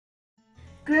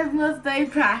Christmas Day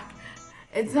prank.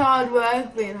 It's hard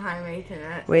work being high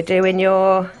maintenance. We're doing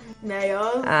your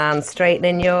nails and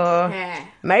straightening your hair.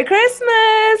 Merry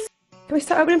Christmas! Can we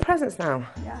start opening presents now?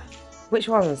 Yeah. Which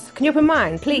ones? Can you open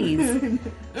mine, please?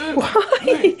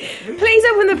 Why? Please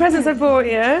open the presents I bought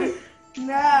you.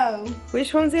 No.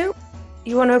 Which ones you?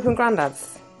 You want to open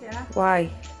Grandad's? Yeah. Why?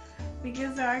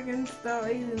 Because I can start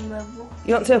reading the book.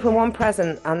 You want to open one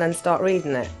present and then start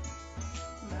reading it?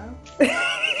 No.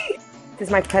 This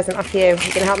is my present off you. You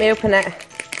can help me open it.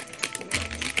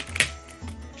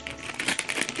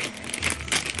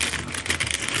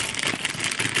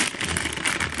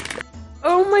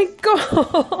 Oh my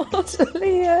god,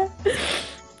 Aaliyah.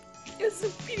 You're so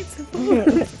beautiful.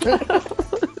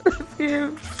 Love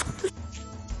you.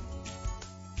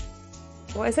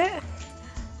 What is it?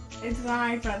 It's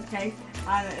my iPad case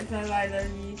and it says I love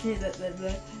you too, that there's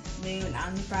the moon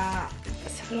and back.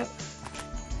 Let's have a look.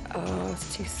 Oh,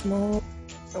 it's too small.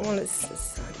 Well,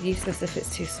 it's useless if it's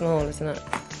too small, isn't it?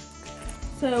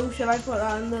 So should I put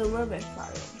that in the rubbish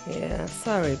pile? Yeah,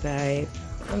 sorry babe.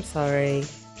 I'm sorry.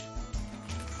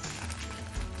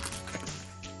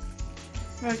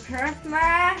 For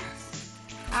Christmas,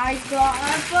 I got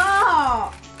a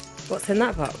box. What's in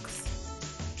that box?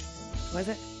 What is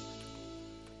it?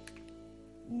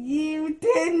 You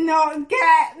did not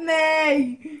get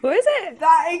me. What is it?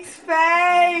 That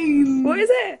explains. What is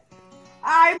it?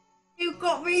 You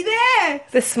got me this.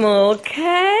 The small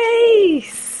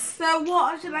case. So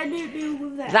what should I do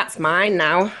with it? That's mine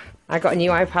now. I got a new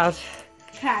iPad.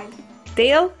 Okay.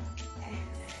 Deal?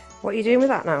 What are you doing with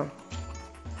that now?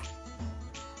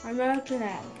 I'm opening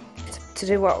it. To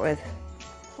do what with?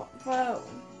 Phone.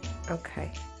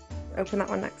 Okay. Open that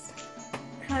one next.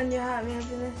 Can you help me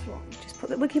open this one?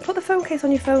 Just we can put the phone case on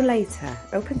your phone later.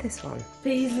 Open this one.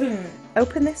 Please.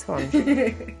 Open this one.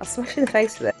 I'll smash you in the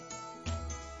face with it.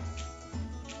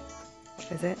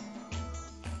 What is it?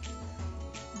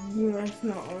 You must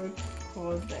not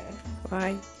record this.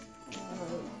 Why?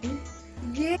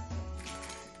 Yeah.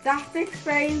 That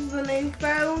explains the new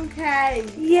phone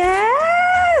case.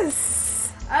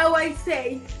 Yes! Oh, I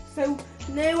see. So,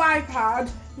 new iPad,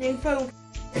 new phone.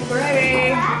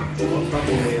 Ready?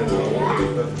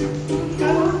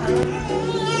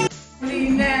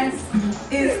 Loneliness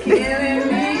is killing